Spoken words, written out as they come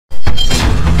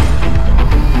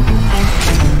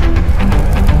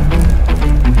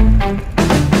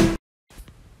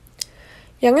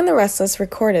Young and the Restless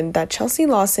recorded that Chelsea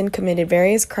Lawson committed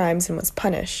various crimes and was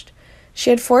punished. She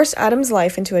had forced Adam's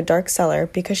life into a dark cellar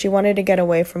because she wanted to get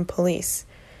away from police.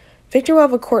 Victor will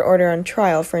have a court order on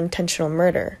trial for intentional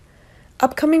murder.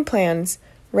 Upcoming plans: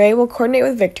 Ray will coordinate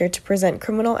with Victor to present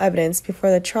criminal evidence before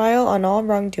the trial on all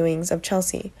wrongdoings of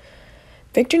Chelsea.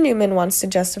 Victor Newman wants to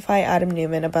justify Adam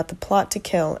Newman about the plot to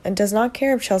kill and does not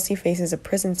care if Chelsea faces a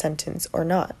prison sentence or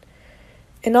not.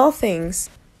 In all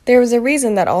things, there was a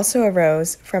reason that also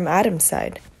arose from Adam's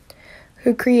side,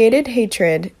 who created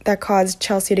hatred that caused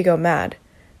Chelsea to go mad.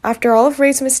 After all of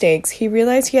Ray's mistakes, he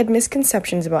realized he had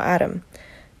misconceptions about Adam,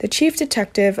 the chief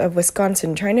detective of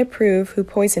Wisconsin trying to prove who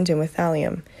poisoned him with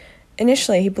thallium.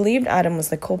 Initially, he believed Adam was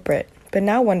the culprit, but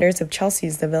now wonders if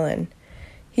Chelsea's the villain.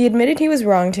 He admitted he was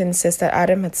wrong to insist that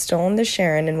Adam had stolen the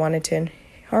Sharon and wanted to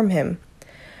harm him.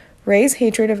 Ray's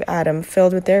hatred of Adam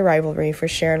filled with their rivalry for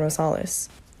Sharon Rosales.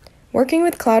 Working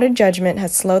with clouded judgment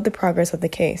had slowed the progress of the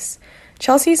case.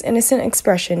 Chelsea's innocent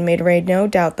expression made Ray no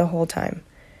doubt the whole time.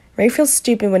 Ray feels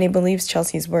stupid when he believes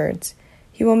Chelsea's words.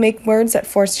 He will make words that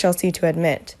force Chelsea to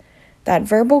admit that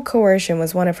verbal coercion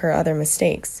was one of her other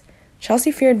mistakes.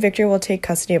 Chelsea feared Victor will take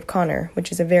custody of Connor, which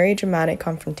is a very dramatic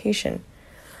confrontation.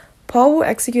 Paul will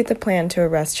execute the plan to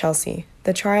arrest Chelsea.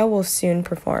 The trial will soon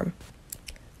perform.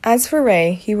 As for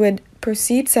Ray, he would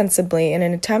proceed sensibly in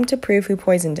an attempt to prove who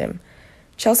poisoned him.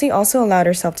 Chelsea also allowed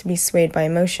herself to be swayed by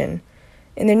emotion.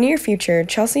 In the near future,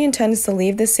 Chelsea intends to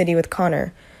leave the city with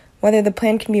Connor, whether the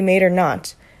plan can be made or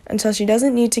not, until she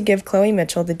doesn't need to give Chloe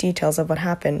Mitchell the details of what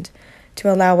happened,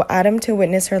 to allow Adam to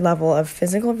witness her level of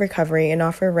physical recovery and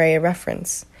offer Ray a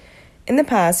reference. In the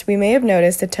past, we may have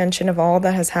noticed the tension of all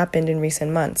that has happened in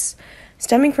recent months,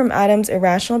 stemming from Adam's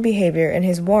irrational behavior and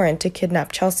his warrant to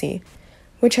kidnap Chelsea,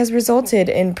 which has resulted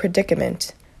in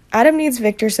predicament. Adam needs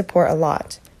Victor's support a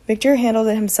lot. Victor handled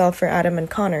it himself for Adam and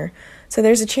Connor, so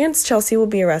there's a chance Chelsea will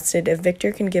be arrested if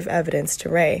Victor can give evidence to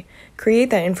Ray, create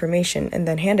that information, and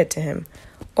then hand it to him,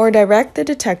 or direct the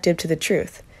detective to the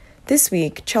truth. This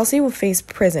week, Chelsea will face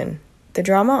prison. The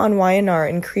drama on Y&R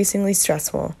increasingly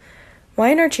stressful.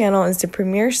 Y&R Channel is the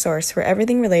premier source for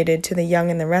everything related to the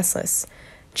young and the restless.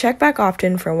 Check back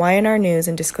often for Y&R news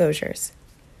and disclosures.